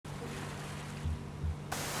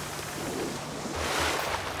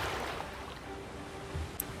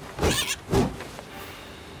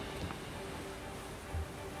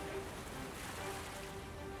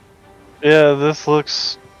Yeah, this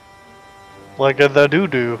looks like the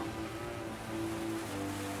doo-doo.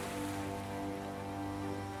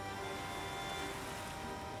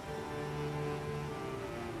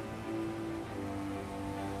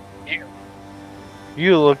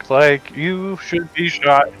 You look like you should be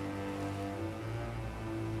shot.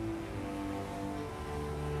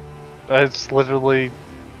 That's literally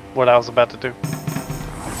what I was about to do.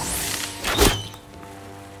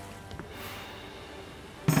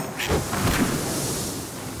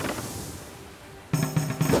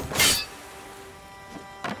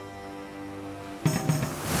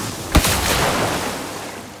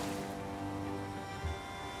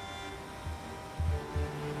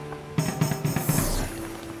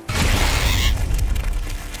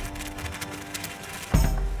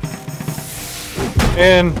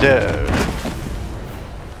 And dead.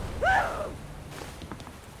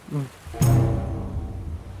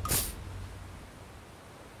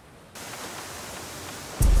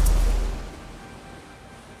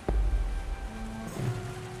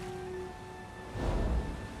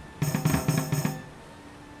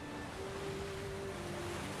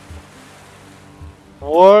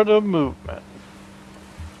 What a movement.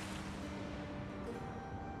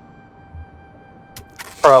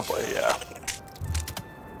 Probably, yeah.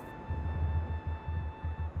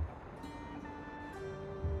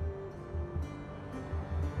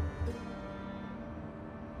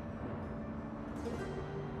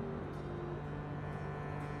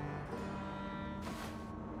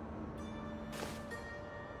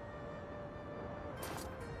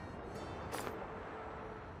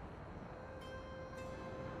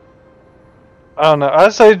 I don't know. I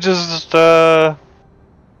say just go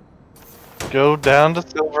down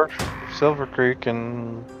to Silver Creek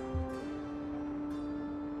and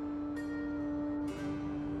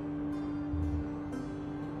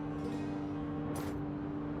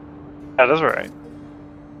that is right.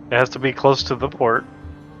 It has to be close to the port.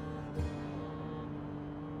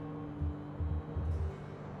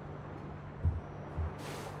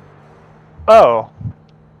 Oh,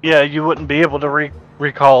 yeah. You wouldn't be able to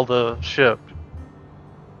recall the ship.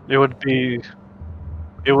 It would be.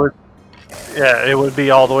 It would. Yeah, it would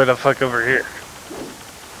be all the way the fuck over here.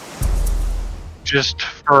 Just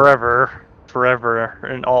forever,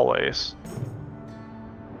 and always.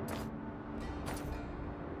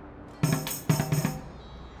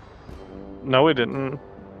 No, we didn't.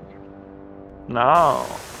 No.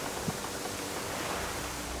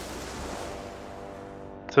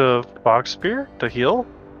 To Fox Spear? To heal?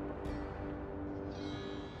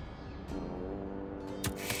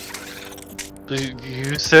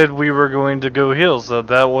 You said we were going to go heal, so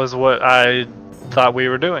that was what I thought we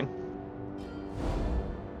were doing.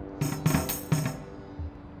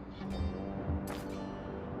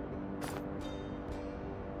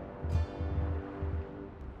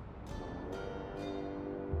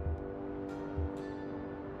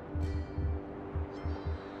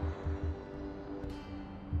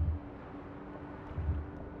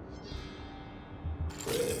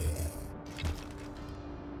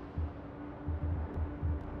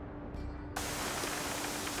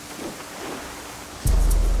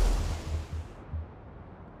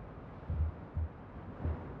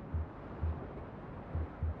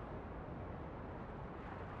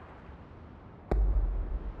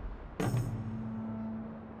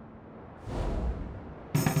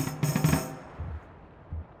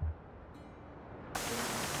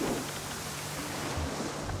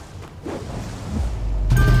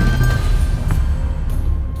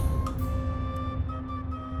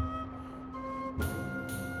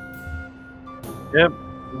 Yep.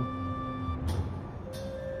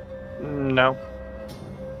 No.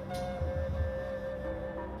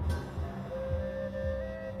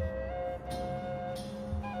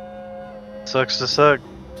 Sucks to suck.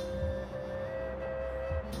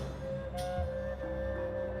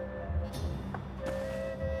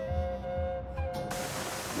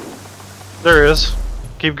 There is.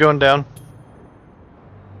 Keep going down.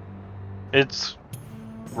 It's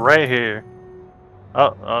right here.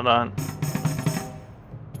 Oh, hold on.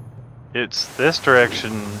 It's this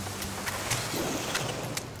direction.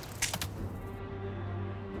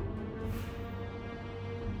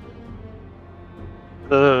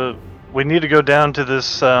 We need to go down to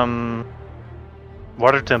this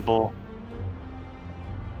water temple.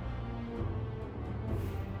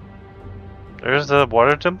 There's the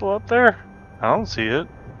water temple up there? I don't see it.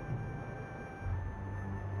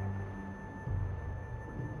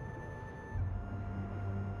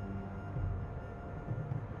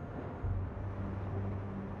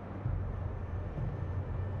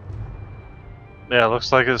 Yeah,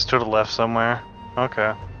 looks like it's to the left somewhere.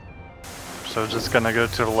 Okay. so just gonna go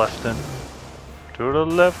to the left then. To the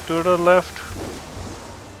left, to the left.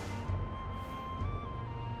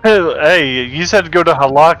 Hey, you said go to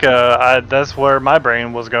Halaka. That's where my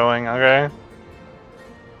brain was going, okay?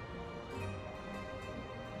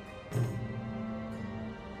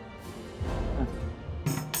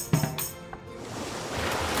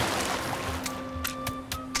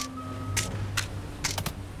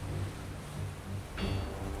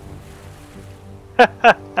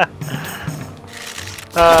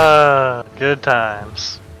 Good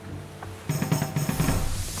times.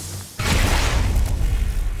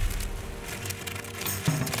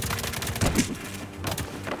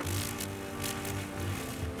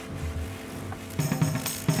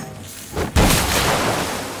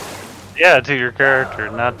 Yeah, to your character,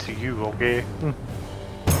 not to you, okay?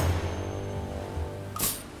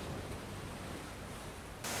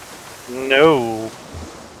 No.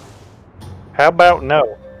 How about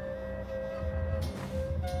no?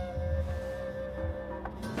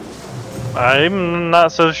 I'm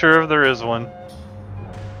not so sure if there is one.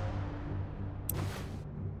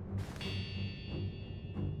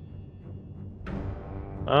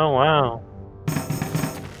 Oh wow.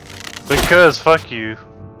 Because fuck you.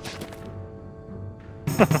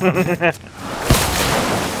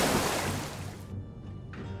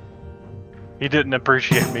 He didn't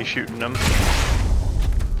appreciate me shooting him.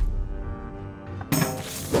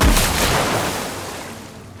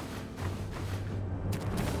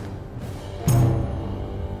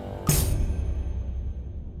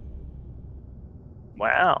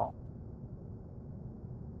 Wow.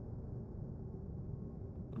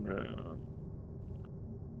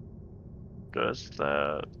 Does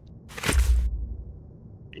that?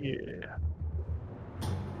 Yeah.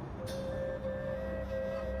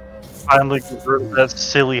 Finally get rid of that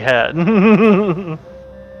silly hat.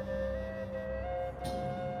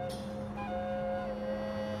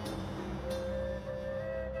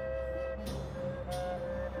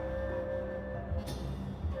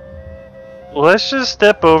 Let's just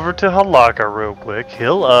step over to Halaka real quick,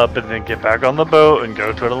 heal up, and then get back on the boat and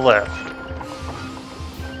go to the left.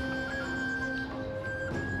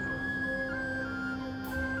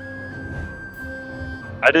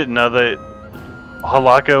 I didn't know that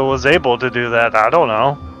Halaka was able to do that. I don't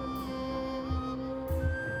know.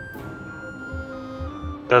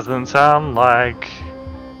 Doesn't sound like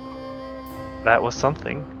that was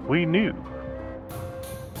something we knew.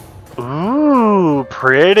 Ooh,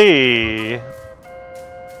 pretty.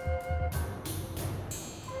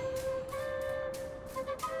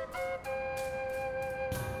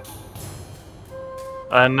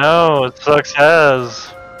 I know, it sucks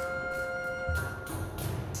as.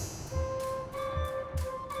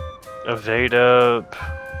 Evade up.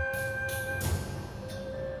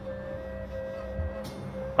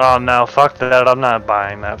 Oh no, fuck that, I'm not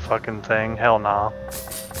buying that fucking thing. Hell no.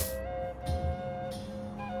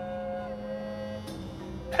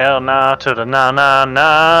 Hell nah to the nah nah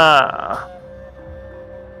nah.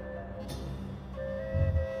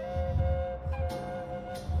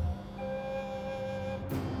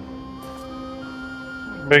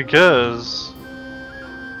 Because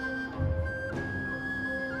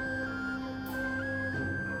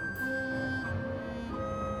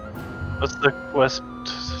what's the quest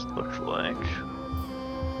look like?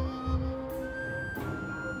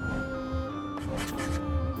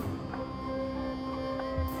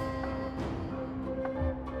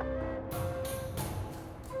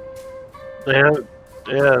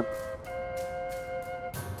 Yeah.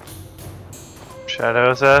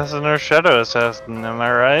 Shadow Assassin or Shadow Assassin, am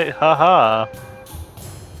I right? Haha.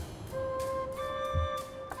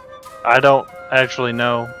 I don't actually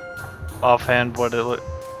know offhand what it look.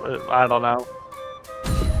 I don't know.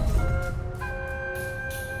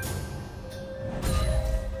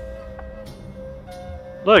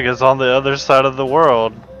 Look, it's on the other side of the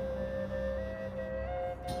world.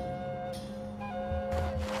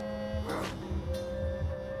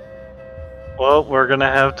 Well, we're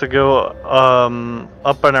gonna have to go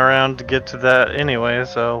up and around to get to that anyway,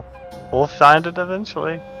 so we'll find it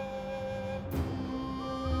eventually.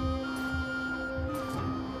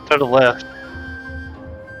 To the left.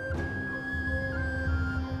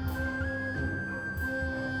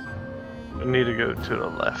 We need to go to the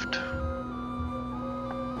left.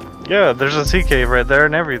 Yeah, there's a sea cave right there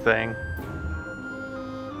and everything.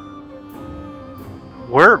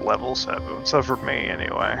 We're at level 7, so for me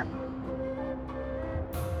anyway.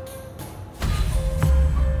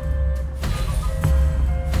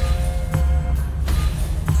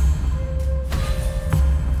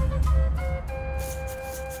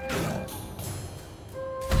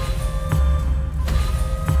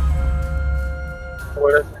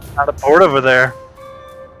 Not a port over there.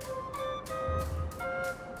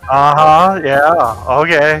 Uh-huh, yeah,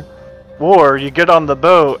 okay. Or you get on the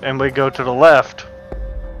boat and we go to the left.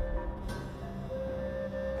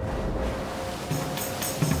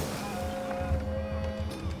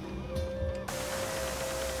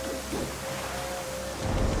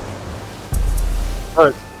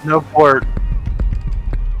 Look, no port.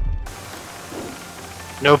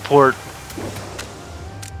 No port.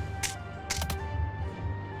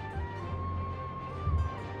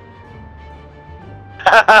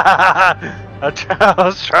 I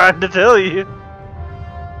was trying to tell you.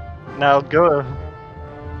 Now go.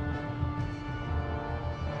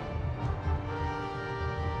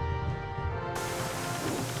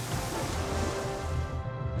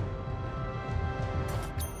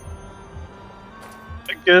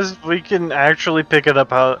 Because we can actually pick it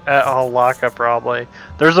up at Halakha probably.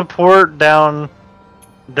 There's a port down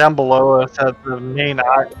below us at the main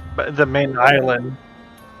island.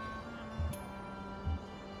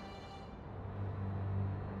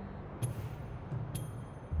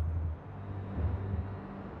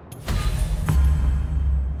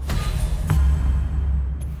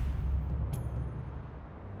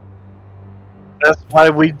 That's why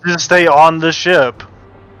we just stay on the ship.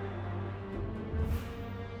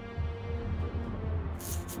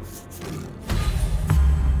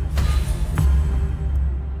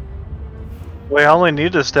 We only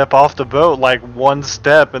need to step off the boat like one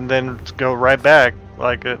step and then go right back.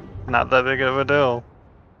 Like not that big of a deal.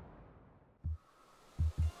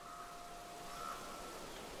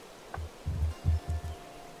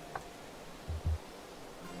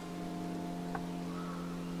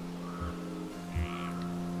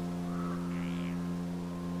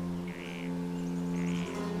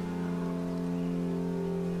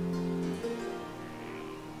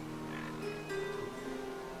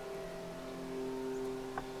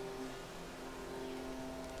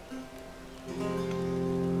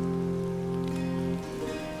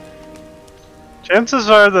 Chances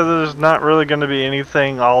are that there's not really going to be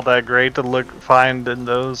anything all that great to find in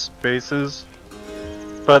those bases,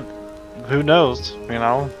 but who knows, you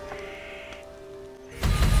know?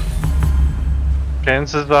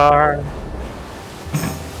 Chances are...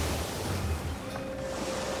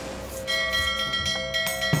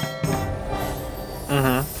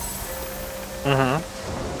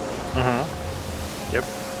 Yep.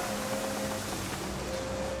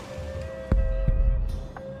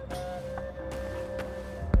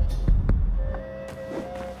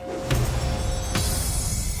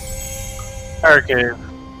 Arcade.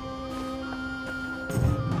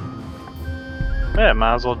 Yeah,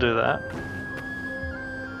 might as well do that.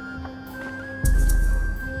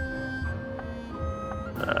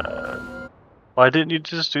 Why didn't you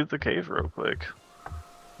just do the cave real quick?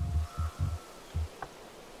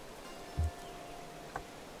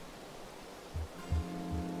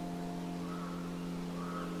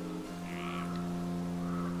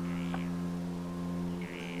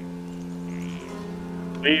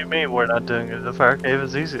 What do you mean we're not doing it? The fire cave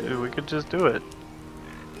is easy. We could just do it.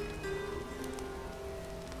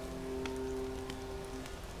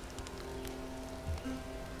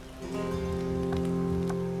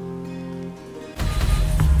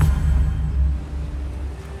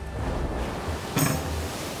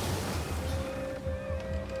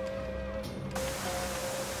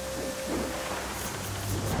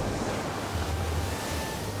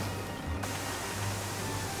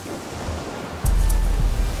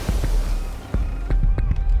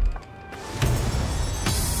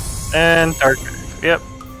 And dark cave. Yep.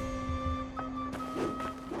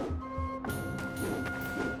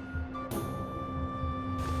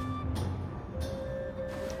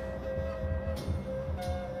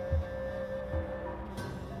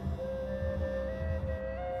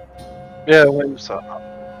 Yeah, when you saw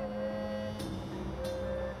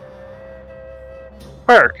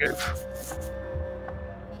fire cave.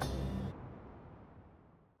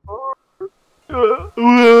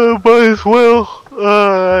 Might as well.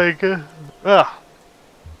 I guess.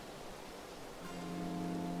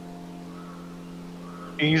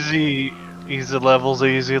 Easy levels,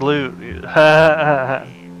 easy loot.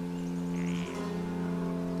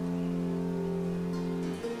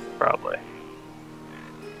 Probably.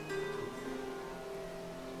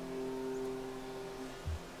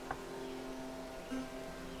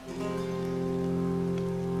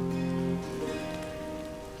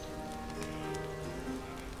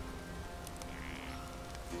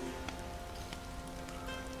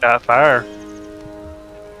 Got fire.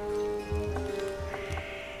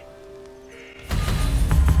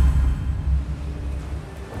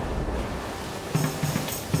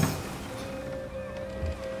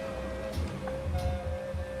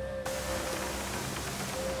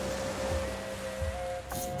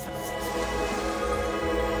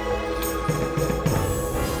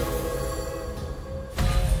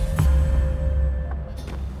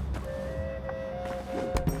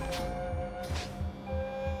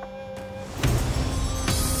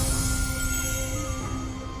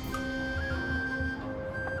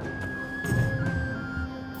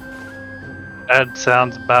 That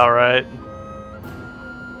sounds about right.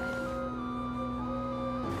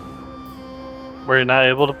 Were you not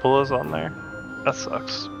able to pull us on there? That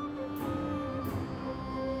sucks.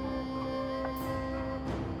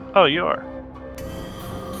 Oh, you are.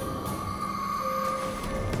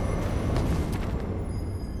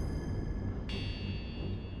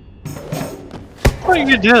 What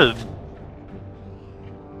you did?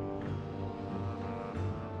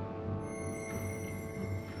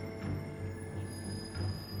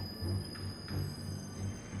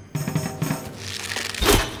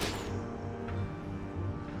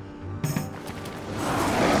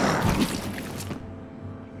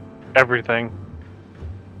 Everything.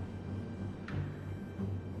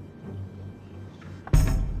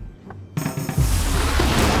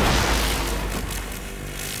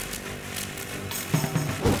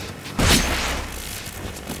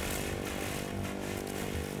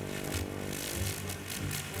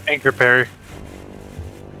 Anchor parry.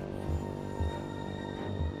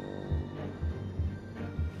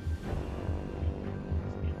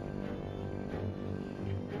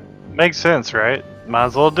 Makes sense, right? Might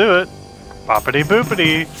as well do it. Boppity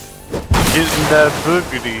boopity. Getting that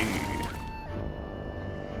boogity.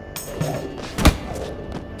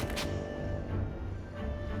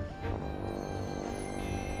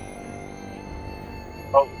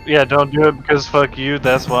 Oh, yeah, don't do it because fuck you,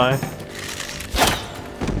 that's why.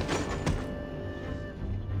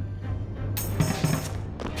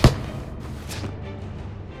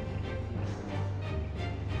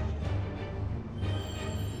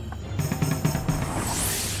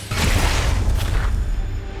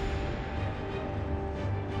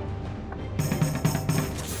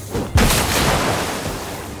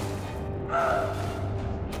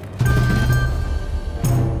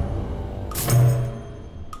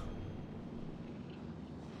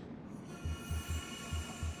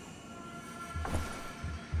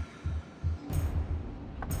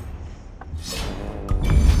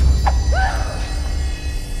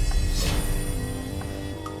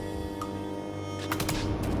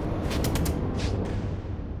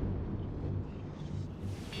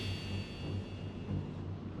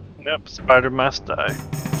 Yep, spider must die.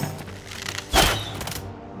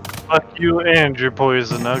 Fuck you and your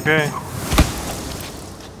poison, okay?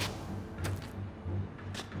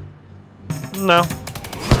 No.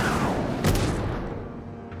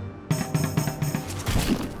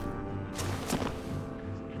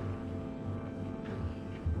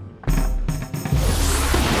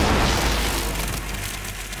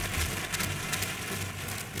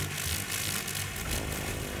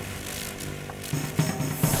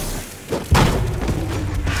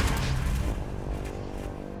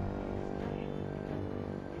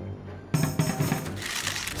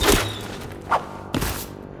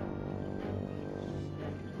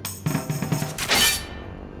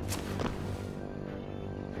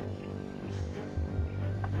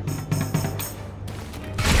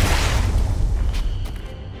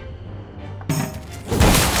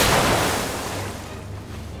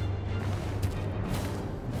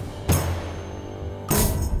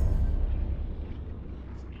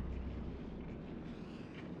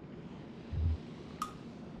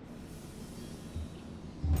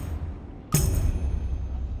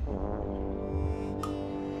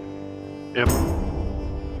 Yep.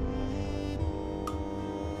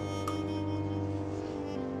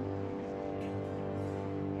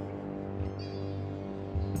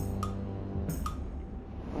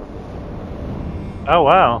 Oh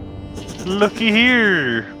wow. Looky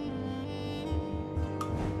here.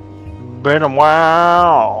 Been a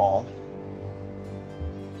while.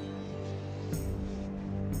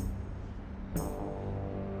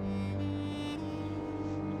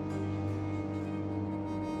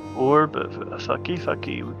 Orb of fucky.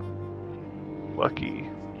 Lucky.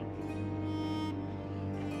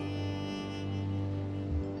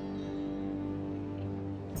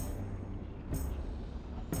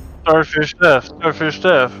 Starfish death. Starfish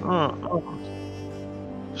death.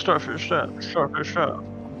 Starfish death. Starfish death.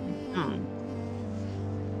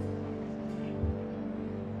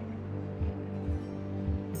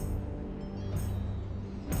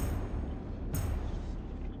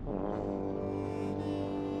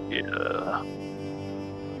 Yeah.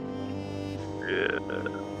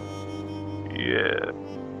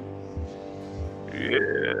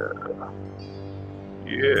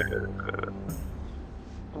 Yeah.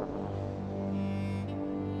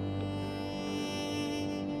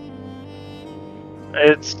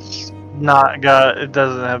 It's not got. It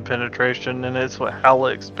doesn't have penetration, and it's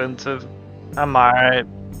hella expensive. I'm alright.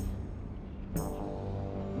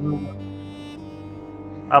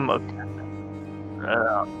 I'm okay.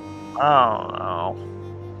 I don't know.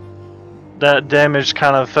 That damage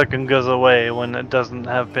kind of fucking goes away when it doesn't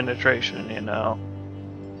have penetration, you know?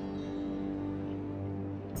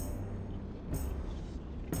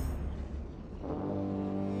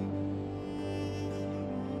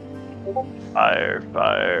 Fire,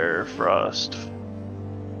 fire, frost.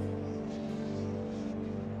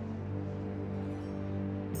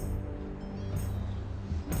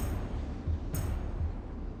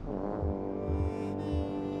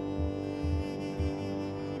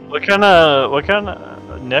 What kind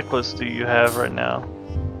of necklace do you have right now?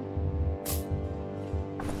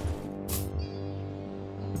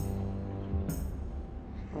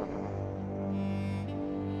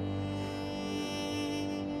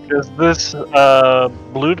 Because this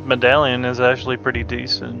blue medallion is actually pretty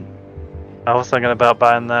decent. I was thinking about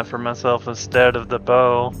buying that for myself instead of the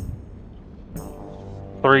bow.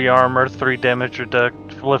 3 armor, 3 damage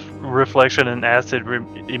reflection, and acid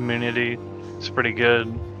immunity. It's pretty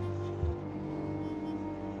good.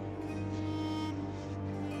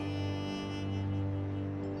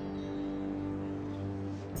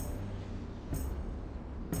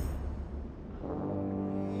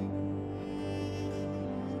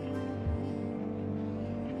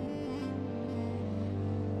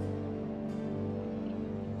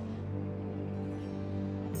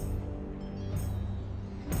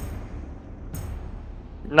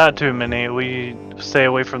 Not too many. We stay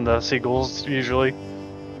away from the seagulls usually.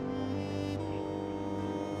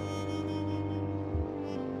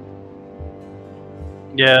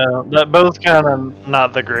 Yeah, that bow's kind of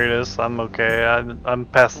not the greatest. I'm okay. I'm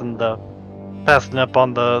passing up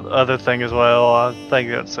on the other thing as well. I think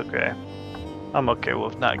that's okay. I'm okay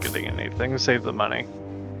with not getting anything. Save the money.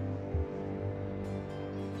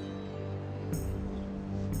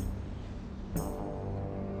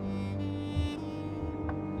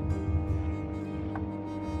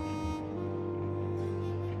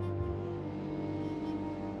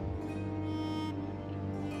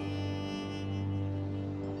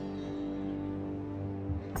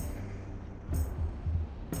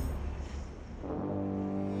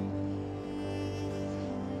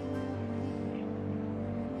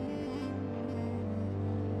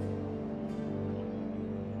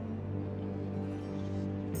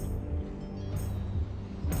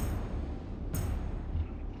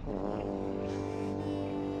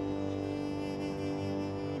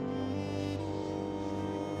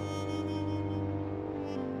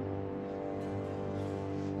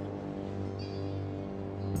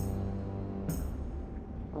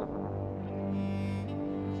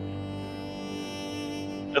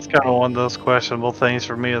 That's kind of one of those questionable things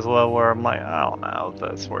for me as well, where I'm like, I don't know if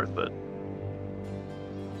that's worth it.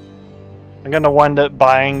 I'm gonna wind up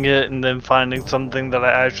buying it and then finding something that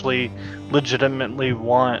I actually legitimately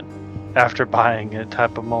want after buying it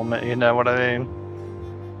type of moment, you know what I mean?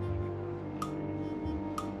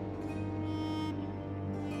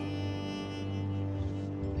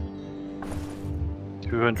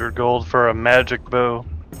 $200 gold for a magic bow.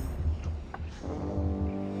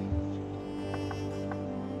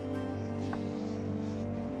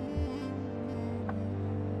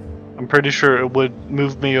 I'm pretty sure it would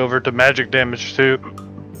move me over to magic damage too,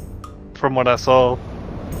 from what I saw.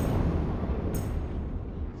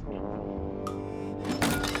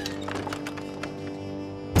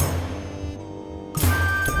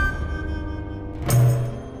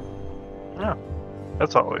 Yeah,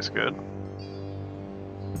 that's always good.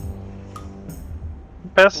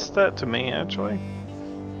 Pass that to me, actually.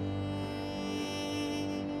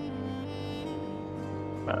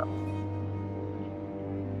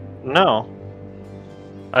 No.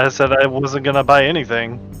 I said I wasn't gonna buy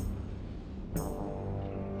anything.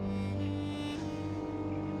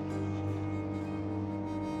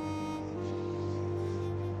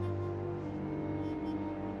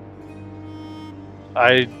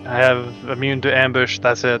 I have immune to ambush,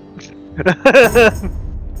 that's it.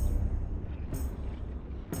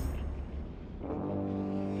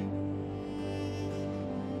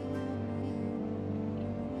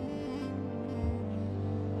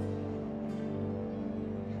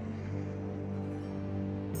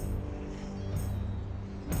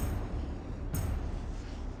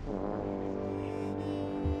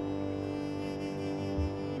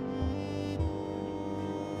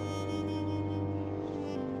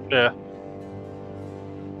 Yeah.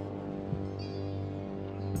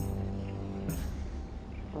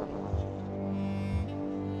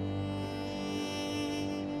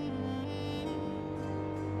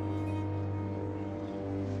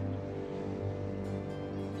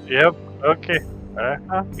 Yep, okay.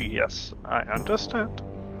 Yes, I understand.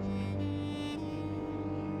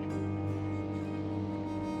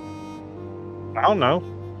 I don't know.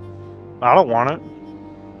 I don't want it.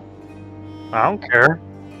 I don't care.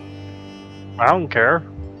 I don't care.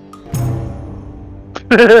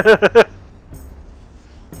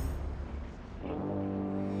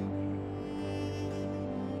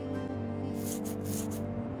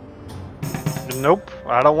 Nope,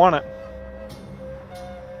 I don't want it.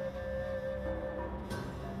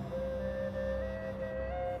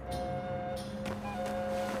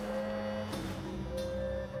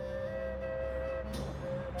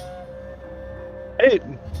 Hey.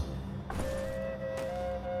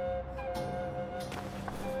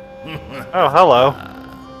 Oh, hello.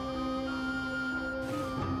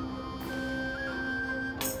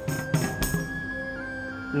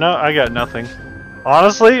 No, I got nothing.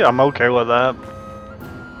 Honestly, I'm okay with that.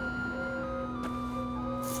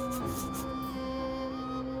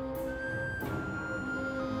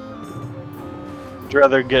 I'd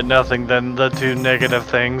rather get nothing than the two negative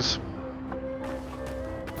things.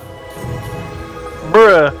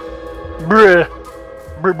 Bruh. Bruh.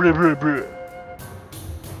 Bruh, bruh, bruh, bruh.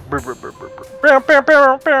 Bruh, bruh, bruh, bruh, bruh. Bow, bow,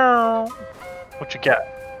 bow, bow. What you got?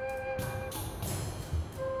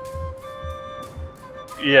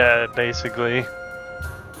 Yeah, basically.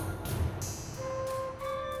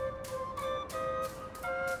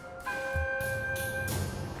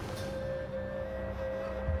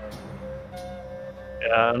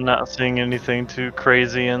 Yeah, I'm not seeing anything too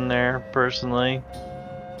crazy in there, personally.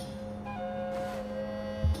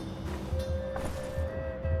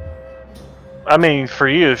 I mean, for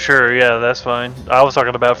you, sure, yeah, that's fine. I was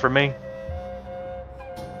talking about for me.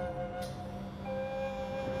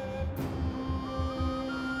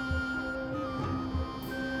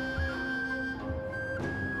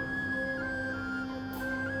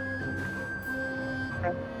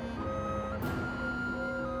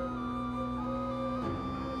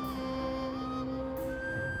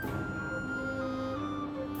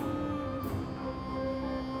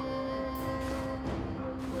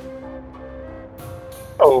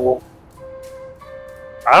 Oh.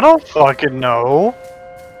 I don't fucking know.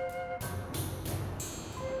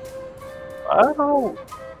 I don't.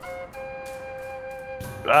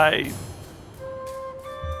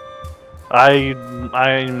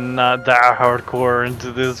 I'm not that hardcore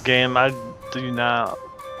into this game. I do not.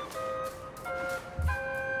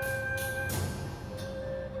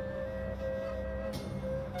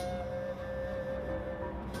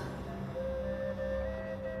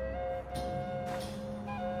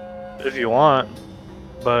 If you want,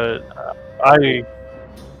 but I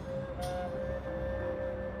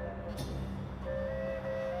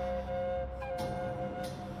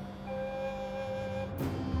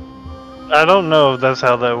don't know if that's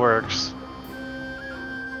how that works.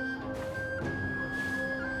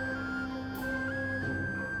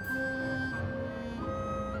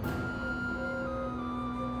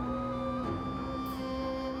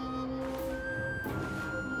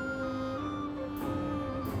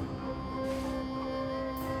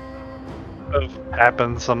 It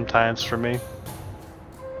happens sometimes for me.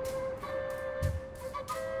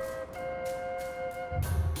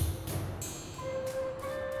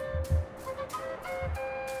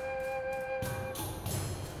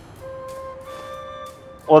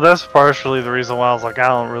 Well, that's partially the reason why I was like, I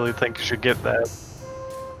don't really think you should get that.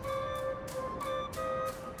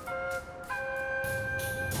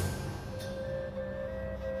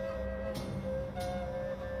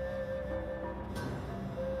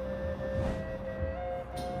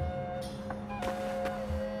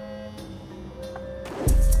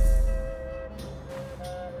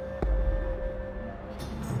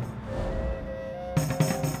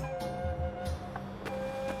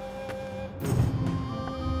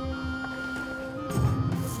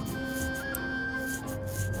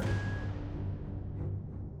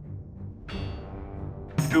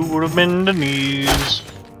 Shoot him in the knees.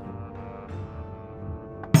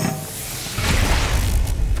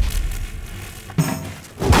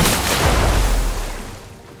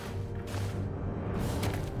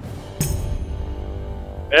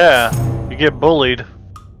 Yeah, you get bullied.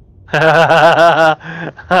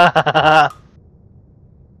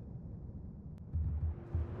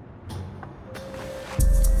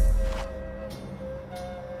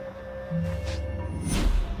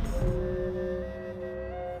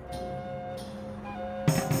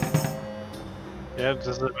 Yeah, it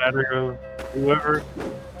doesn't matter whoever.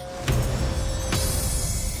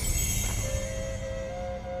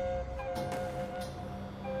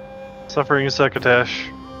 Suffering succotash.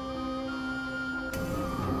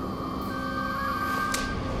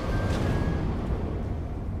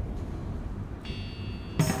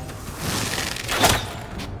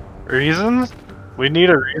 Reasons? We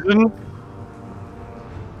need a reason?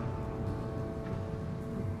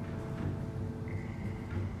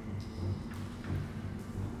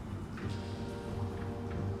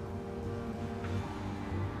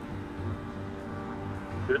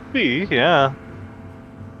 Could be, yeah.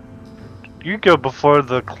 You go before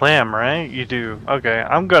the clam, right? You do. Okay,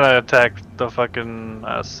 I'm gonna attack the fucking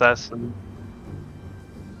assassin.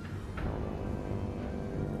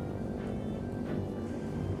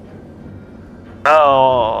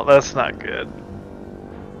 Oh, that's not good.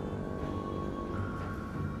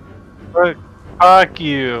 Fuck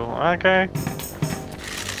you, okay?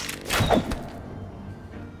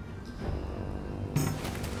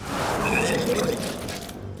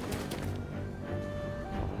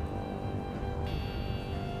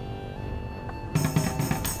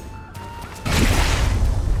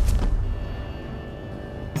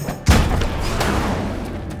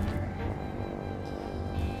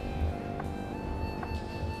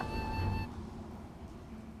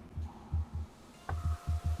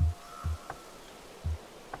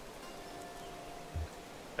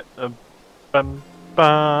 Bum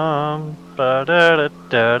bum ba da da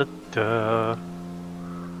da da da.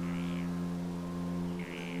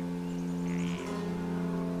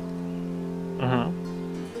 Mhm.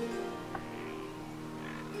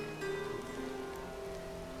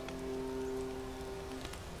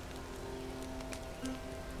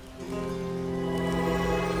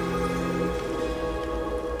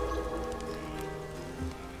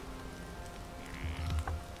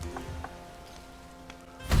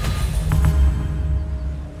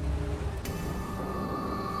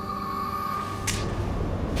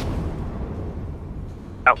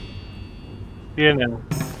 Ow. You know.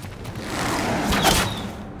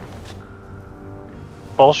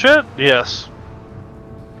 Bullshit? Yes.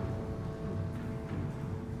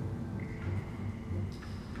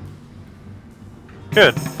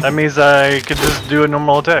 Good. That means I could just do a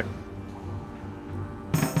normal attack.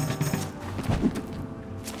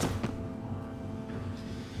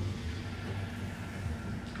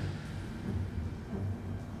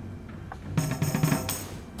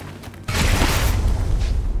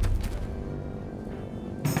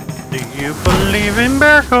 Do you believe in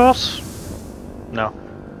miracles? No.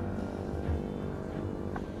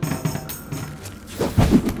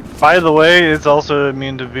 By the way, it's also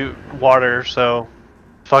immune to water, so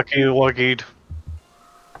fuck you, Lockheed.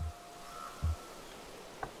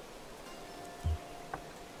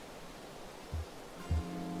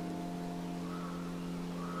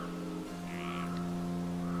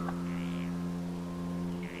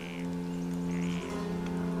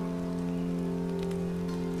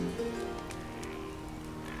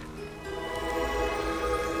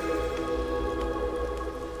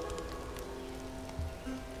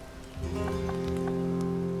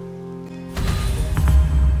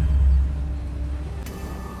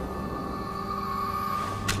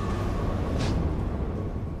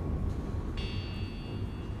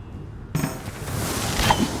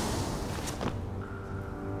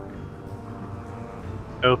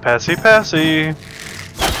 Oh, passy passy.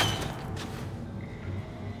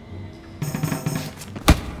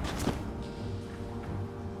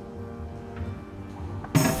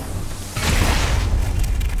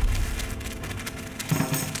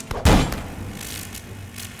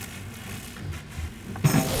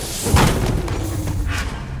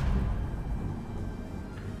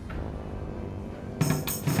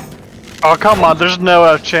 Oh, come on, there's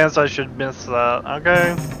no chance I should miss that,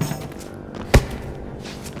 okay?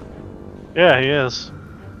 Yeah, he is.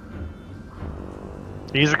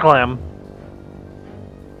 He's a clam.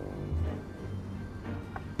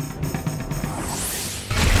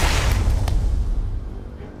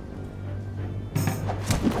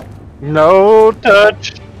 No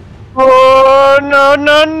touch! Oh, no,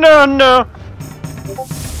 no, no, no!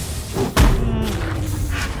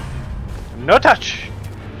 No touch!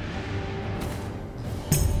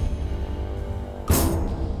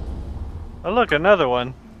 Oh look, another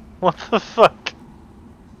one. What the fuck?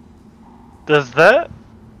 Does that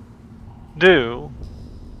do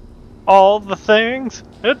all the things?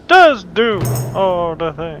 It does do all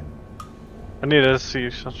the things. I need to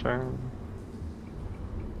see something.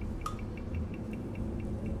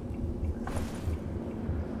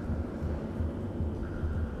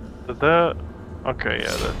 Did that? Okay,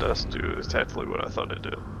 yeah, that does do exactly what I thought it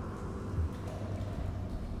did.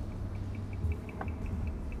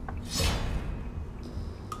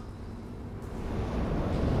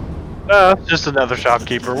 It's just another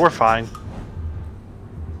shopkeeper. We're fine.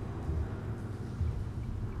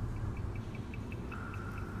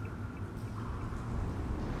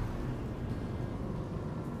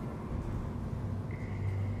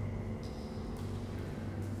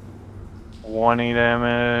 $20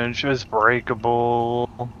 damage. It's breakable.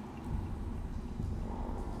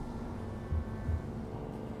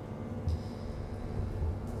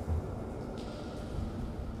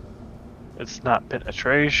 It's not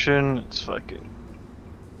penetration, it's fucking...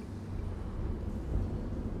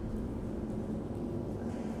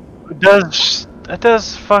 It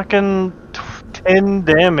does fucking 10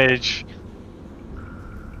 damage.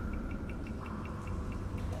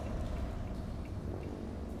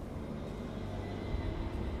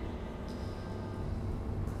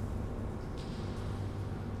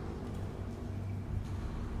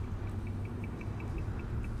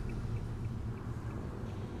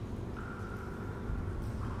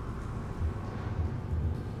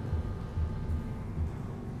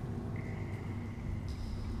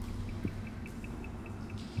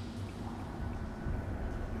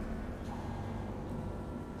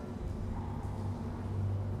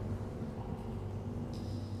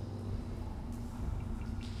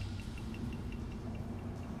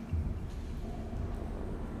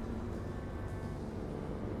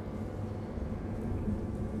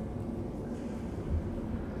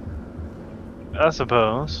 I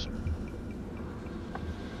suppose.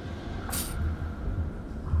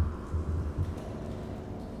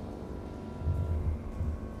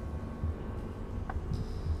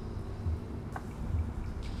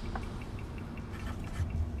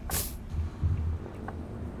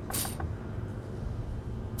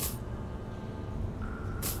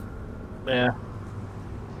 Yeah.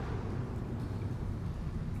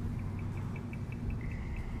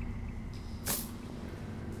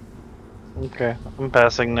 Okay, I'm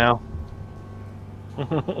passing now.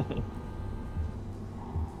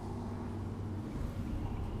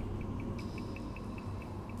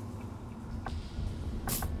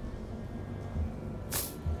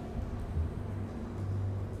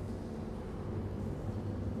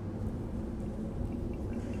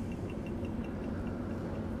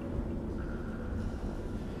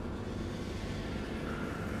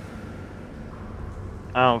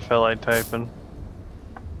 I don't feel like typing.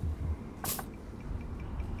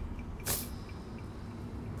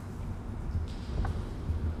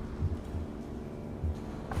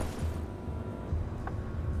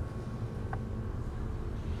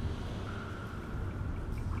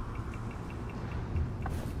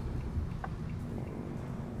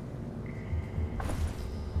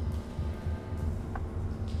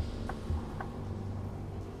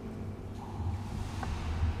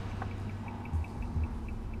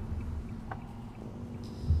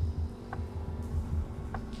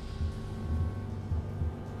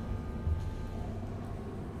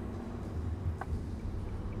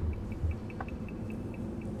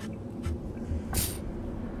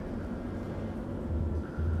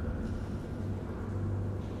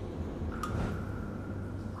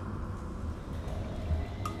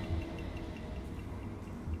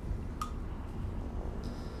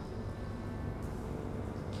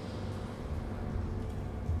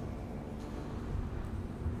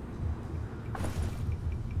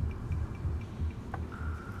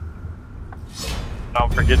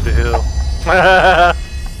 Don't forget to heal.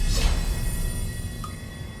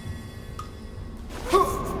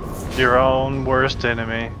 Your own worst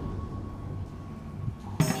enemy.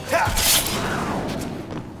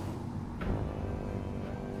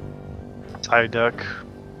 Psyduck.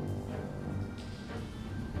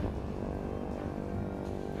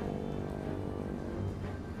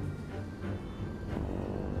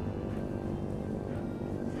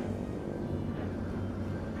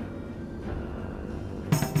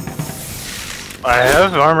 I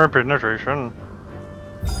have armor penetration.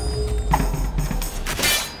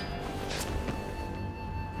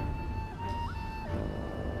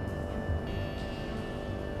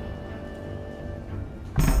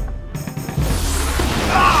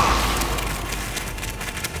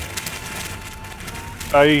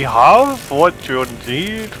 I have what you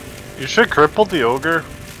need. You should cripple the ogre.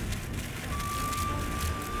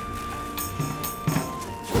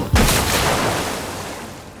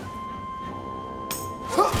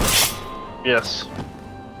 Yes.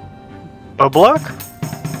 A block?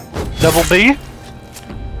 Double B?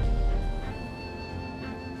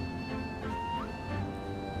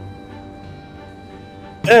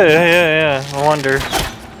 Yeah. I wonder.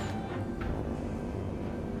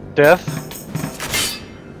 Death?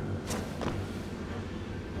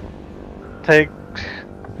 Take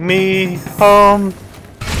me home.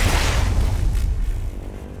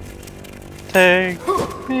 Take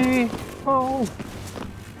me home.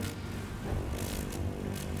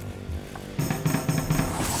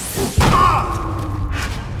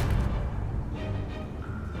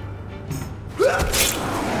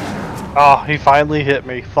 Oh, he finally hit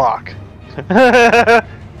me. Fuck.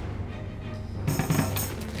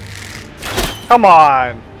 Come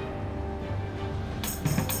on.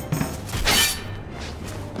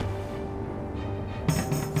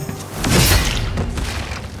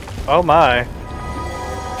 Oh my.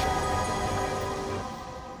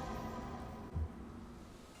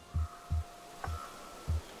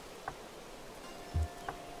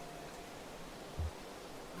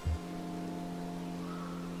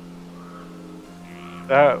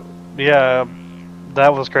 That, yeah,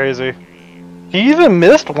 that was crazy. He even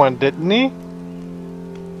missed one, didn't he?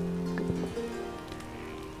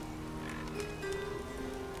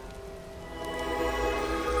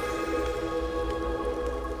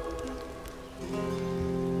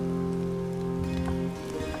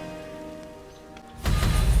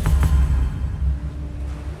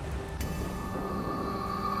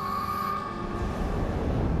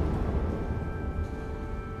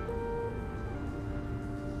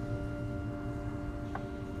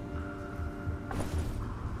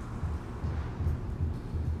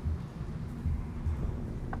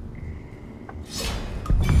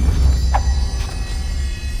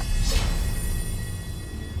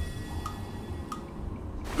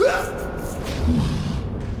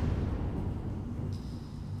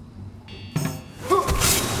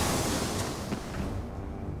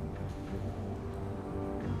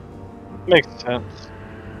 Makes sense.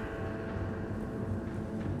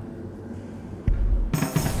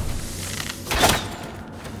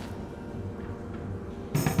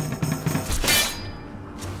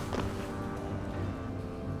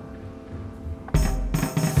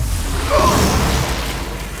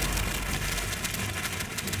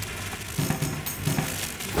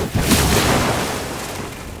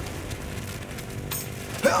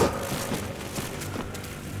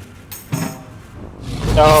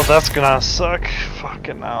 Oh, that's gonna suck.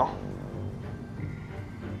 Fucking hell.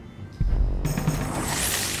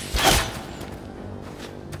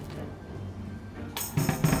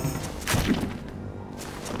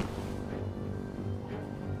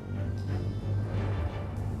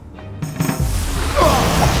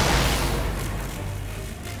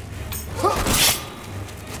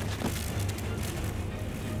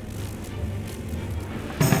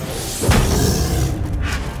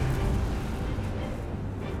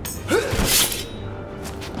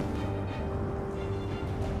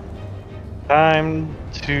 Time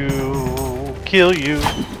to kill you.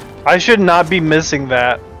 I should not be missing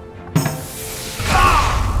that.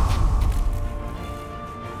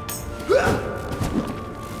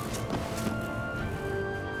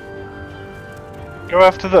 Go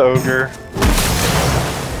after the ogre.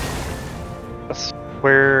 I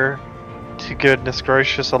swear to goodness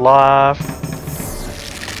gracious alive.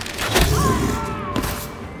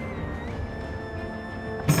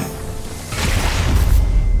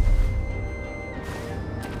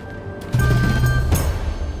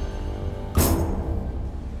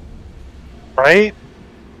 Right?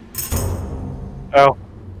 Oh.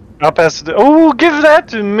 I'll pass it. Oh, give that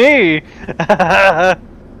to me!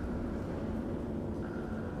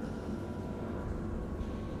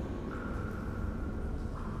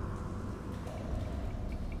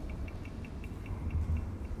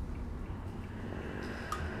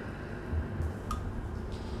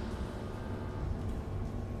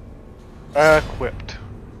 Equipped.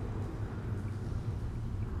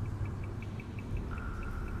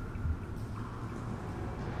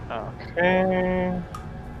 Okay.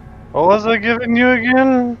 What was I giving you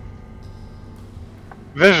again?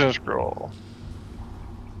 Vision scroll.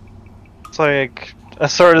 It's like I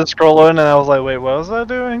started scrolling and I was like, wait, what was I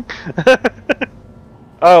doing?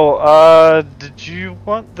 Oh, did you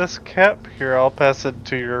want this cap? Here, I'll pass it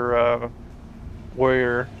to your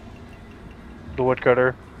warrior, the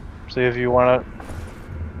woodcutter. See if you want it.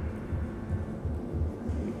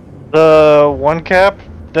 The one cap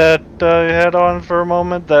that you had on for a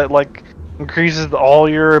moment that like increases all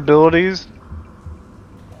your abilities.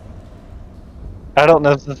 I don't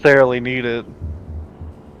necessarily need it.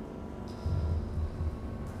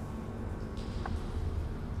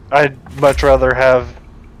 I'd much rather have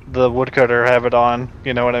the woodcutter have it on,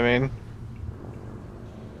 you know what I mean?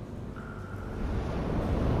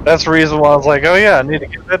 That's the reason why I was like, oh yeah, I need to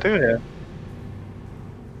get that to him.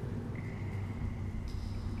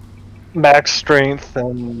 Max strength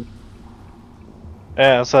and...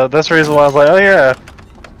 Yeah, so that's the reason why I was like, oh yeah,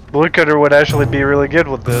 the woodcutter would actually be really good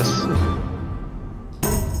with this.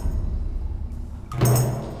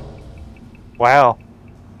 Wow.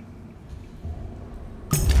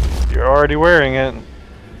 You're already wearing it.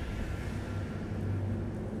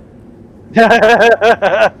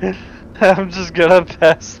 I'm just gonna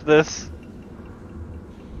pass this.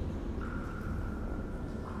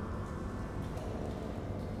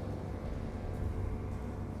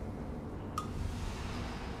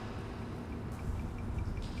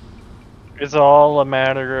 It's all a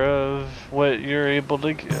matter of what you're able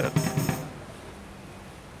to get.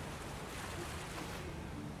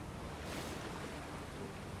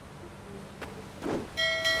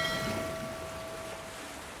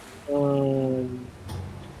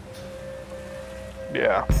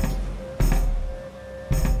 Yeah.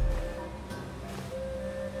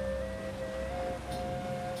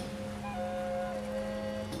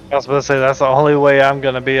 I was about to say that's the only way I'm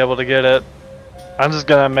gonna be able to get it. I'm just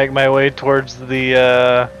gonna make my way towards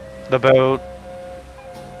the boat.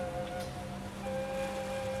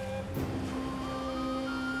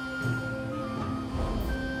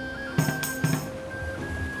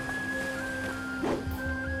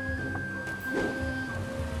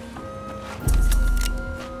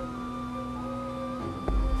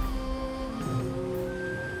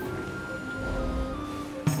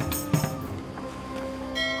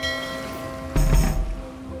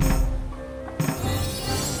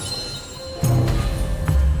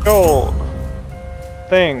 Gold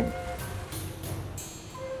thing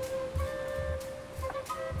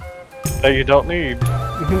that you don't need.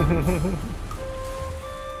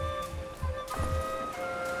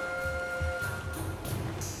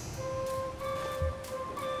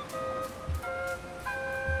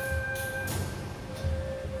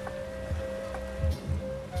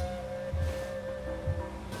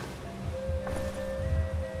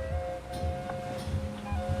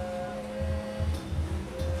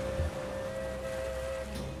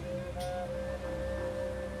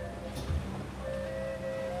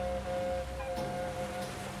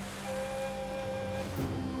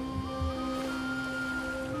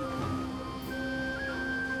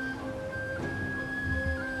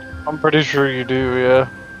 I'm pretty sure you do, yeah.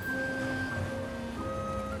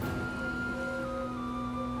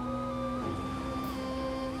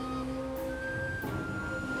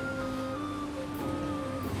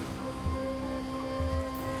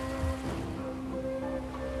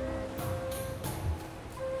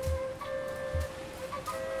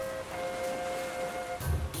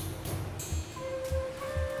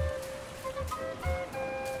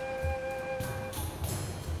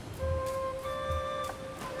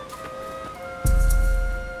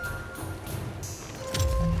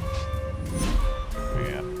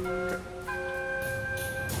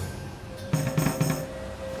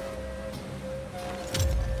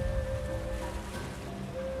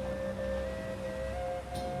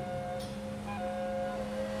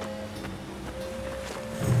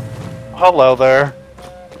 Hello there.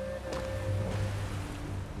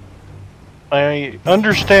 I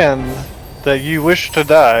understand that you wish to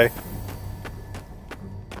die.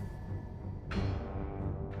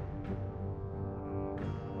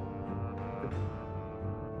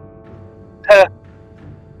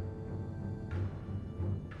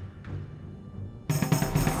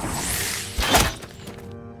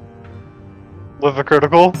 With a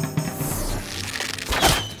critical?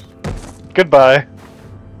 Goodbye.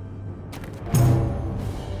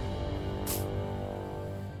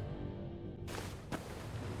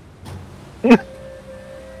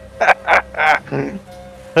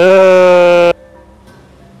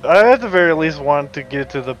 I at the very least want to get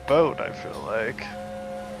to the boat, I feel like.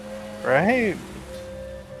 Right?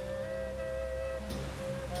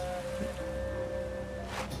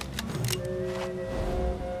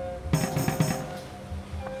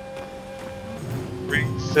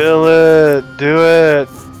 Seal it! Do it!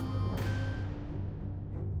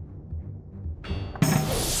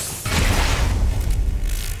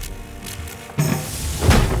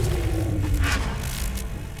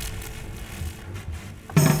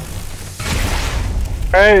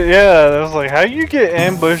 Right, yeah, I was like, how you get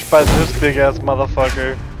ambushed by this big ass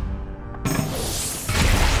motherfucker?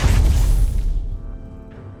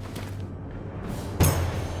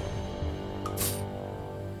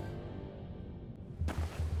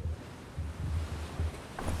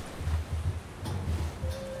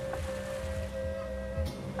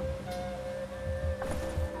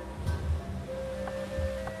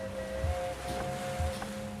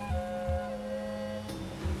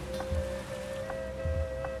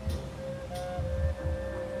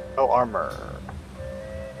 No armor.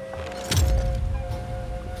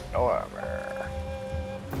 No armor.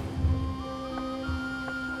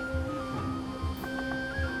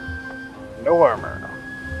 No armor.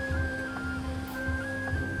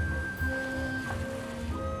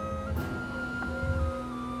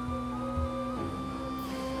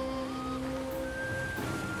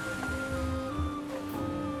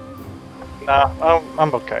 Nah,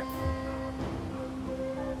 I'm okay.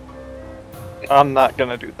 I'm not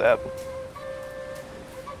gonna do that.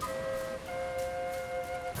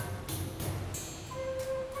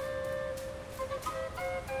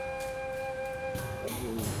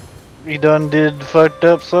 He done did fucked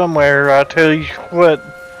up somewhere, I tell you what.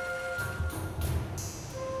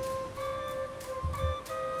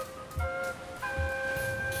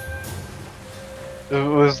 It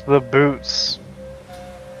was the boots.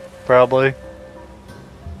 Probably.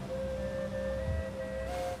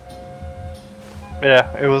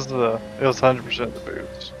 Yeah, it was 100% the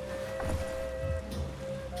boots.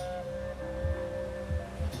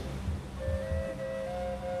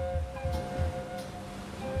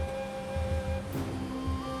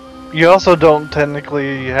 You also don't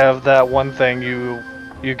technically have that one thing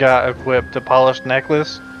you got equipped, the polished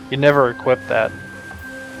necklace. You never equipped that.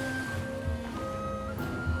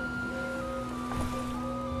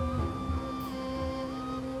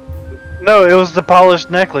 No, it was the polished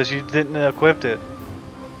necklace. You didn't equip it.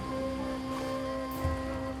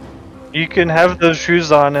 You can have those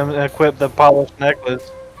shoes on and equip the polished necklace,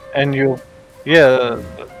 and yeah,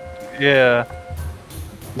 yeah.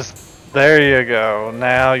 There you go.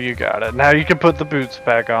 Now you got it. Now you can put the boots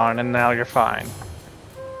back on, and now you're fine.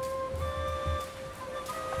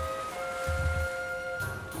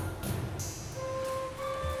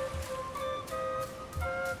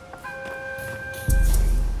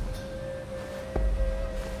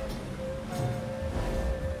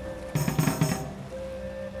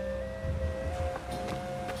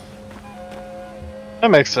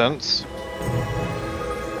 That makes sense.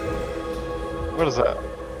 What is that?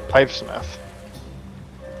 Pipesmith.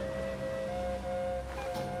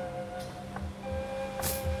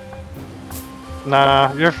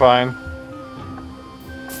 Nah, you're fine.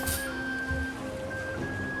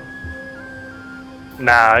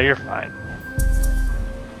 Nah, you're fine.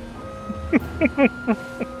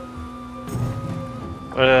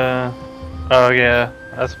 Oh yeah,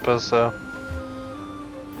 I suppose so.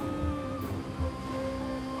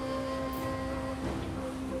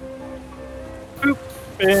 Boop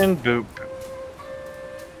and boop.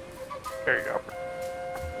 There you go.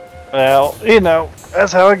 Well, you know,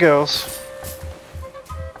 that's how it goes.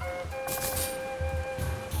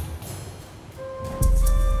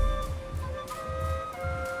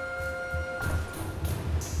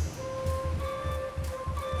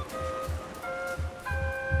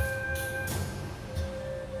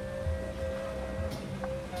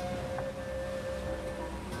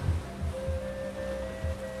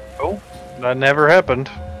 Oh, that never happened.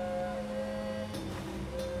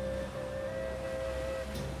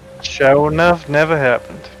 Sure enough, never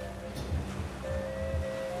happened.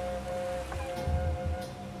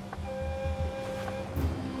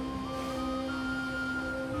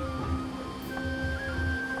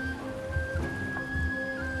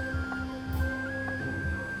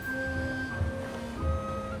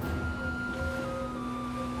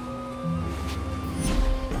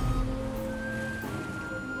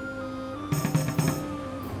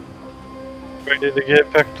 Ready to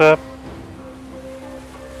get picked up?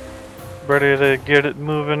 Ready to get it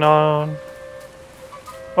moving on?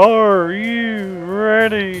 Are you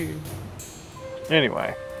ready?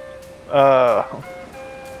 Anyway,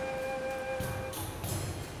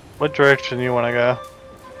 what direction you want to go?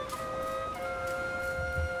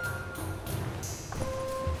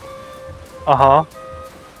 Uh-huh.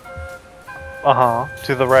 Uh-huh.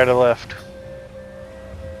 To the right or left?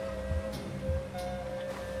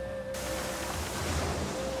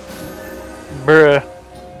 Bruh.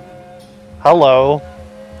 Hello.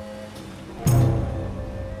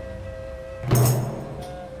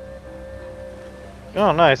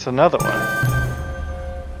 Oh, nice. Another one.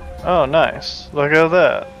 Oh, nice. Look at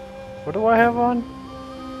that. What do I have on?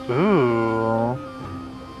 Ooh.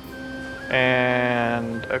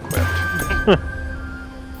 And equipped.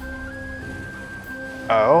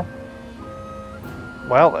 Oh.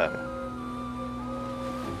 Well then.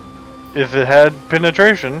 If it had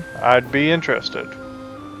penetration, I'd be interested.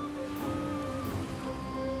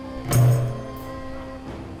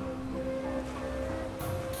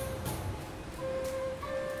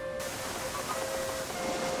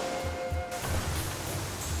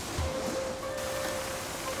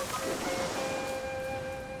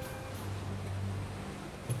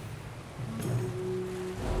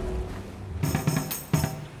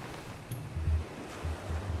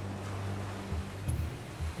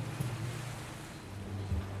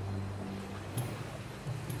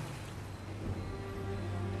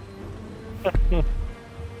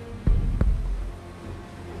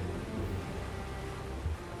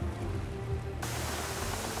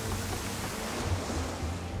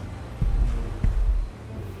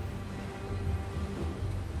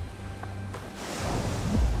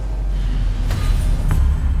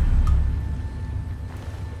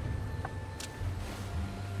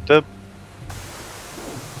 Tip.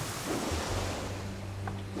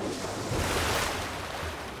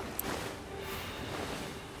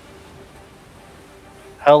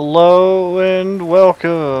 Hello and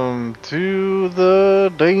welcome to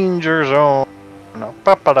the danger zone.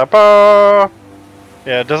 Ba-ba-da-ba.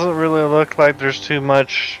 Yeah, it doesn't really look like there's too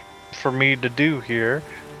much for me to do here,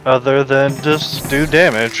 other than just do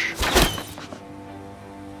damage.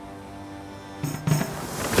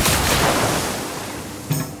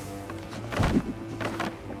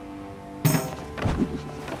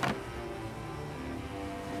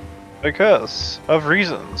 Because of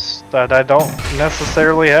reasons that I don't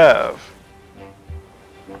necessarily have.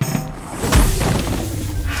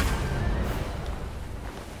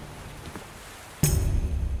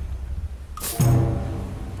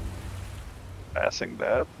 Passing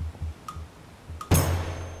that.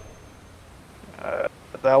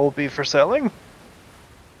 That will be for selling.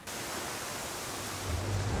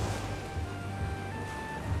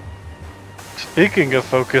 Speaking of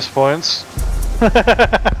focus points.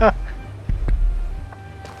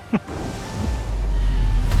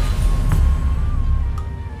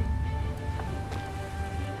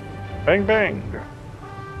 Bang bang.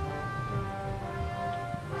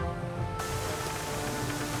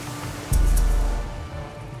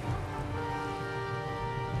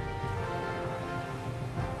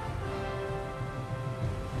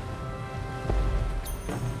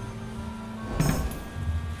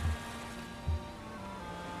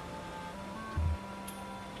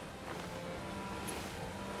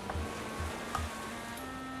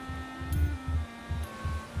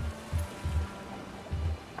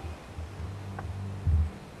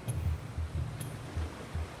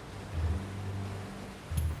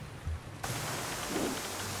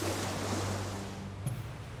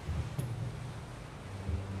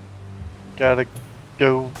 Gotta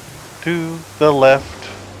go to the left.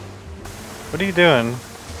 What are you doing?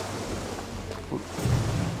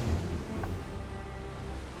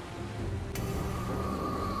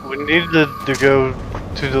 We needed to go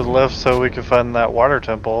to the left so we could find that water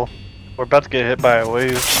temple. We're about to get hit by a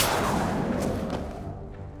wave.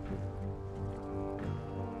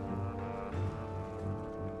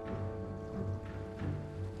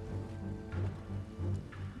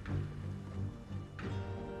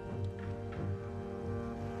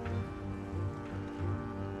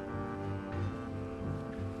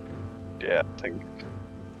 Yeah, I think.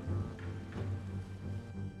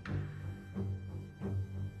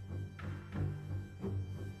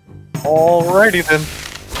 Alrighty then.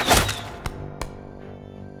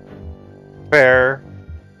 Fair.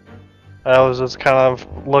 I was just kind of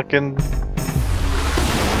looking.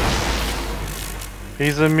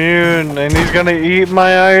 He's immune and he's gonna eat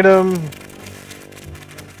my item.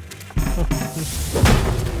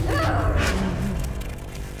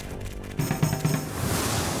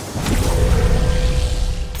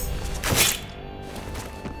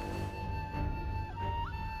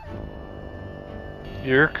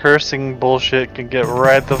 Your cursing bullshit can get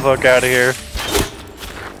right the fuck out of here.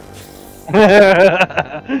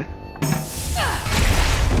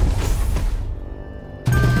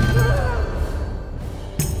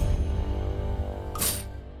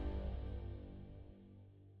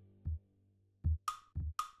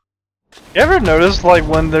 You ever notice, like,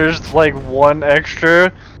 when there's like one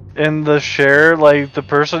extra in the share, like the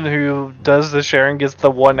person who does the sharing gets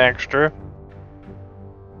the one extra?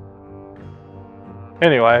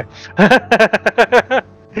 Anyway.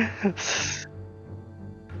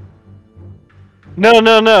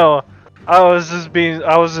 No. I was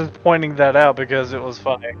just pointing that out because it was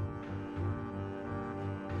funny.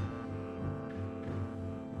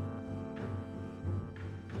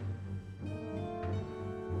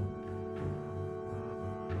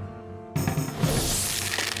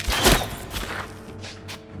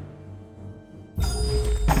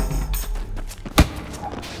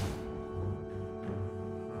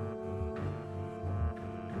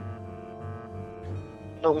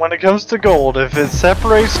 When it comes to gold, if it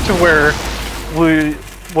separates to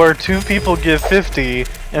where two people give 50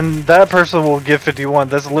 and that person will give 51,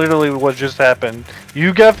 that's literally what just happened.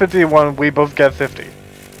 You got 51, we both got 50.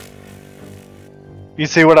 You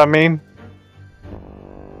see what I mean?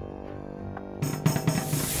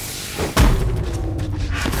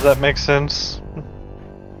 Does that make sense?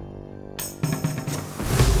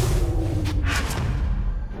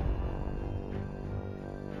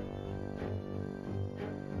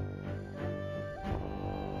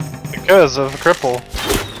 Because of cripple.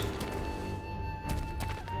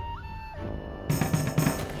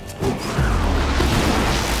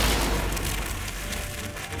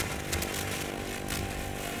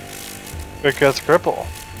 Because cripple.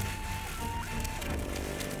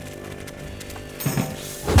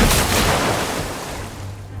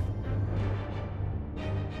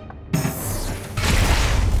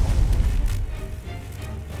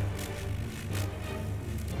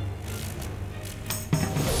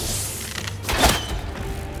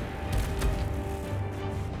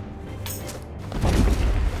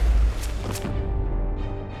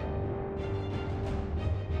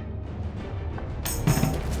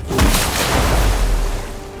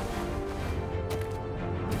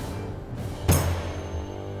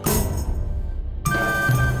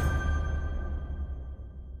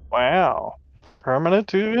 Wow. Permanent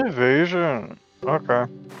 2 evasion. Okay.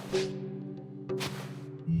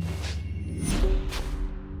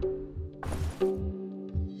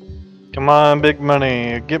 Come on, big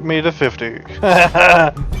money. Get me to 50.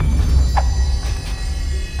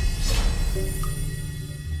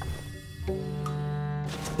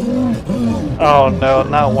 Oh no,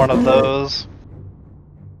 not one of those.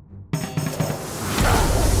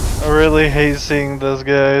 I really hate seeing those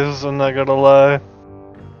guys, I'm not gonna lie.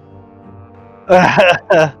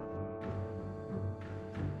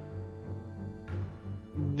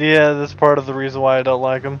 Yeah, that's part of the reason why I don't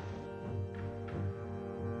like them.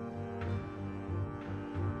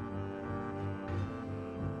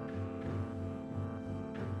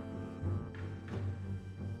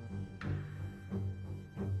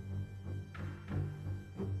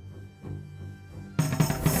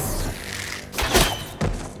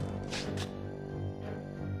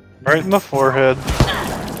 Right in the forehead.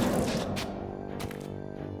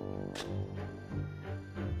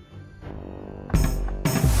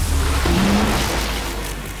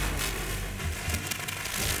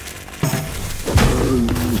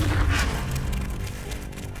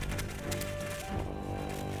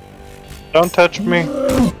 Don't touch me.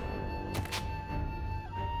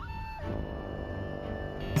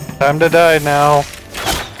 Time to die now.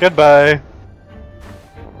 Goodbye.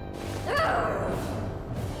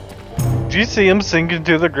 Do you see him sinking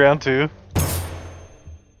to the ground too?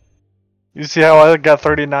 You see how I got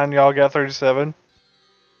 39, y'all got 37?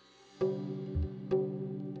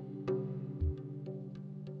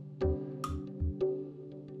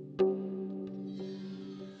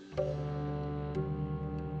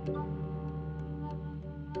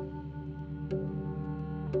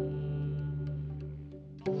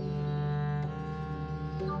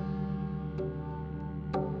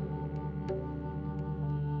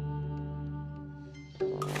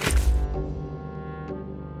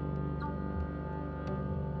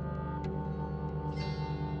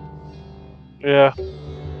 Yeah.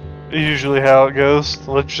 Usually how it goes.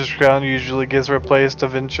 The Lich's Crown usually gets replaced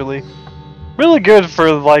eventually. Really good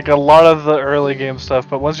for like a lot of the early game stuff,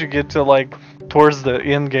 but once you get to like towards the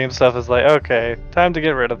end game stuff, it's like, okay, time to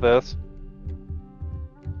get rid of this.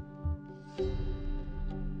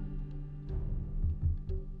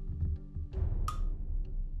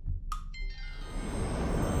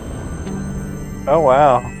 Oh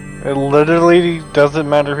wow. It literally doesn't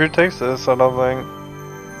matter who takes this, I don't think.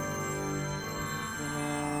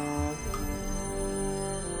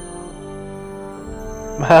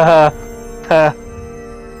 Haha.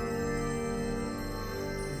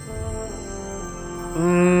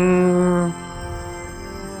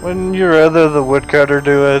 Wouldn't you rather the woodcutter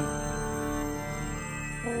do it?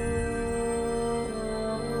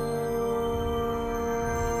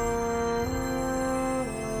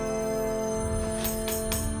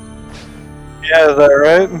 Yeah, is that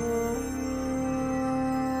right?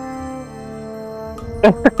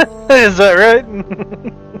 Is that right?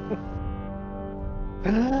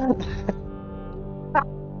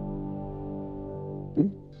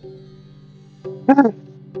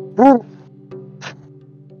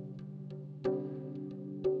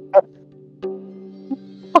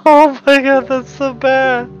 Oh my god, that's so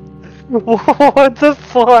bad. What the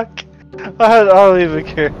fuck? I don't even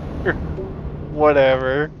care.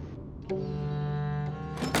 Whatever.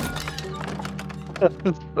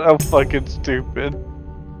 That's so fucking stupid.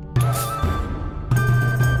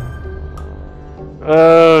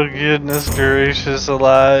 Oh goodness gracious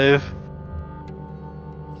alive.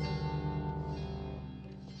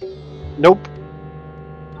 Nope.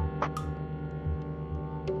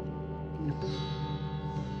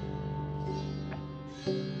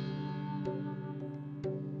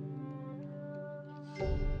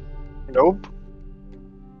 Nope.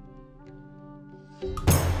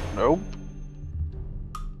 Nope.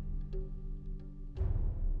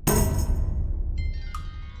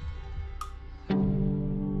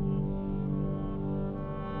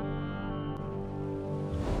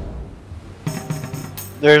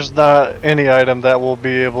 There's not any item that will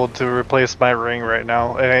be able to replace my ring right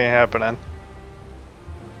now. It ain't happening.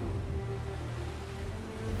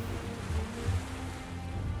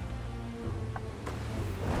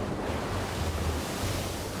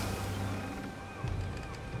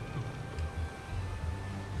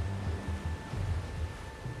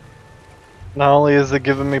 Not only is it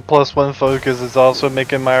giving me +1 focus, it's also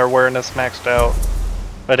making my awareness maxed out.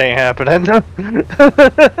 It ain't happening.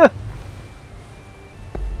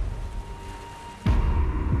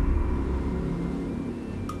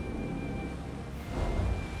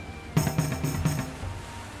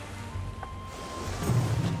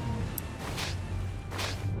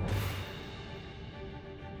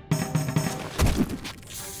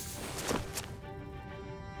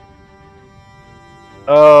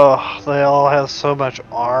 Oh, they all have so much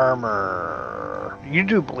armor. You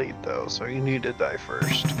do bleed though, so you need to die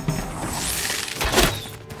first.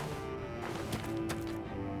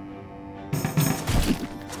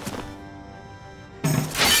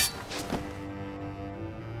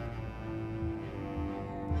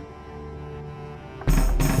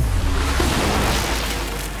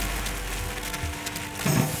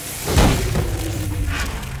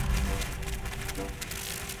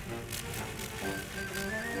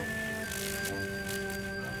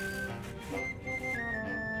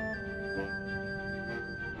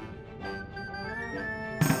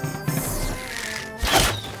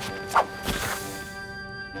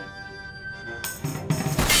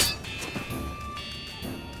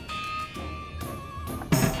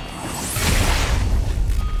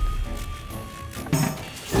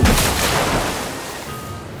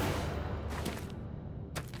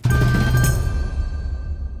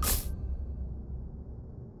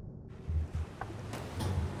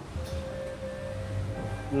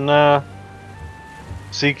 Nah.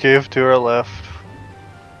 Sea cave to our left.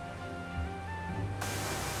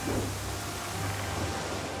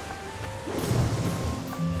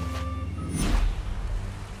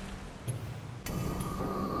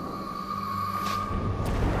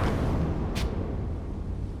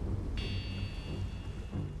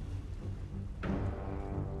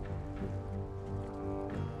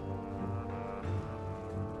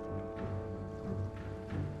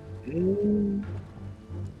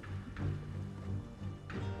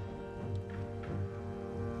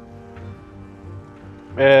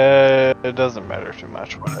 It doesn't matter too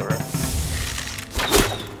much, whatever.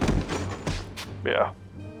 Yeah.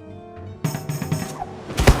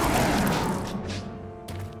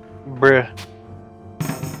 Bruh.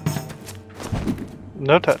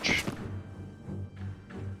 No touch.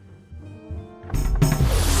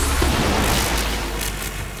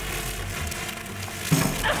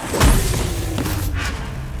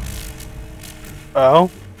 Oh.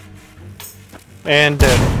 And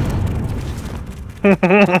dead.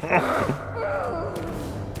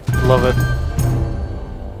 Love it.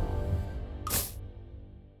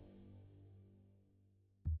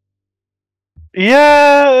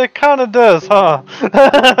 Yeah, it kind of does, huh?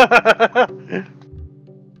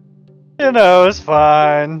 You know, it's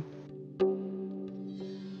fine.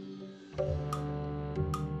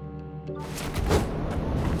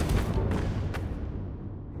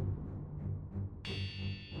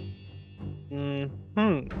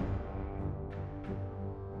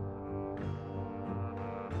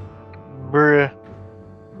 Bruh.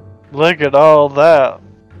 Look at all that.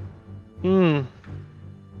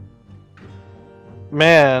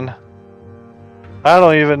 Man. I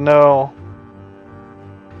don't even know.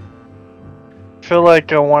 I feel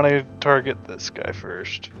like I want to target this guy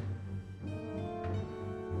first.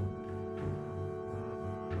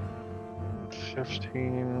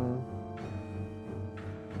 $15.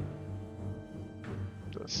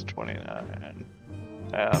 That's 29.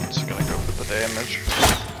 Yeah, I'm just gonna go for the damage.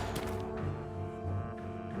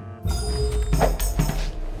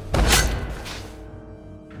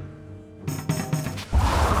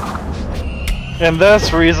 And that's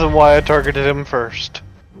the reason why I targeted him first.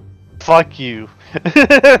 Fuck you.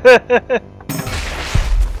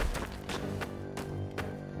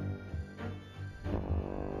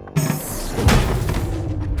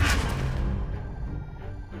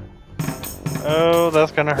 Oh,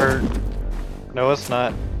 that's gonna hurt. No, it's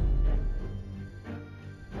not.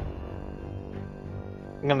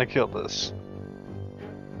 I'm gonna kill this.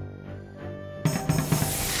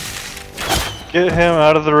 Get him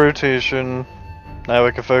out of the rotation. Now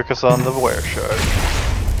we can focus on the wear shard.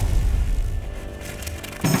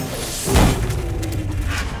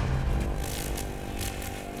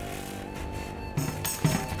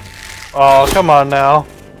 Oh, come on now.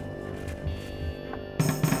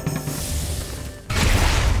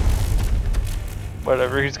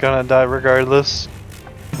 Whatever, he's gonna die regardless.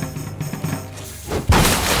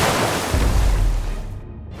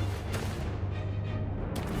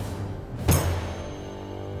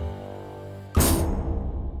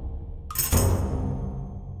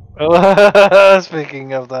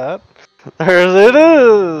 Speaking of that, there it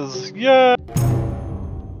is! Yeah!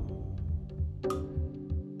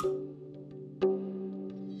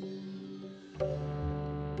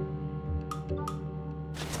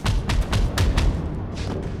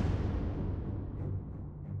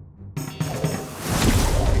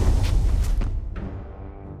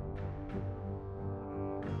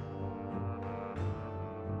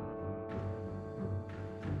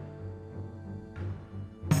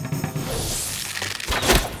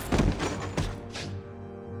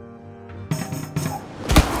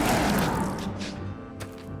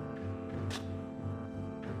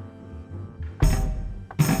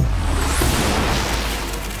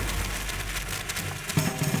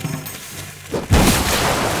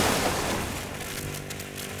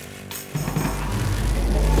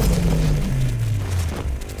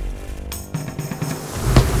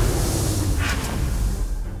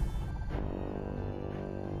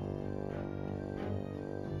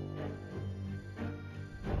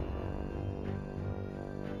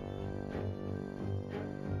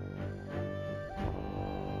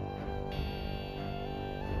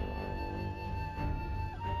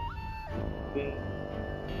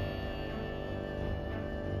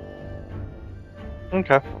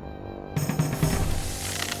 Okay.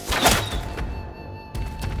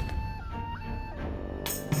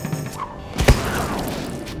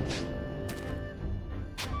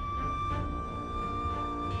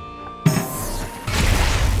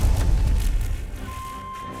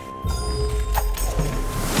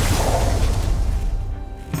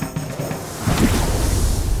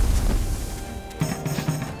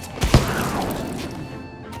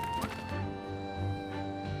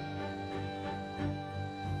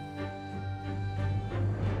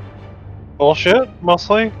 Bullshit,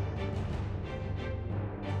 mostly.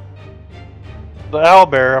 The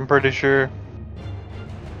owlbear, I'm pretty sure.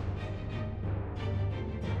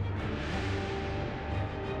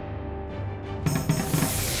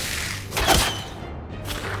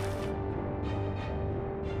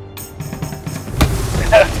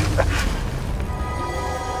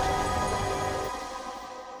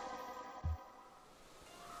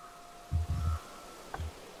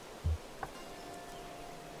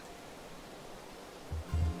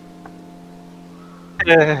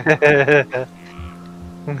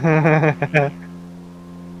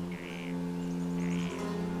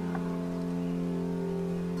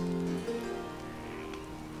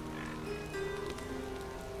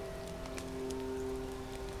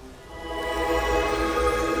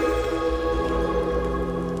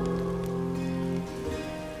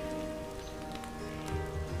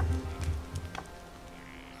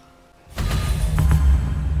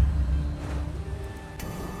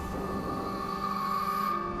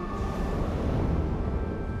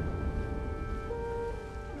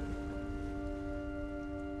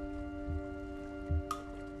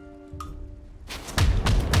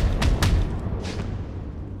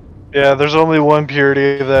 Yeah, there's only one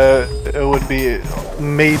purity that it would be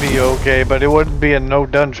maybe okay, but it wouldn't be in no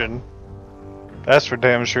dungeon. That's for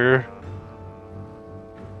damn sure.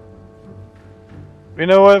 You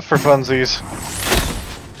know what? For funsies.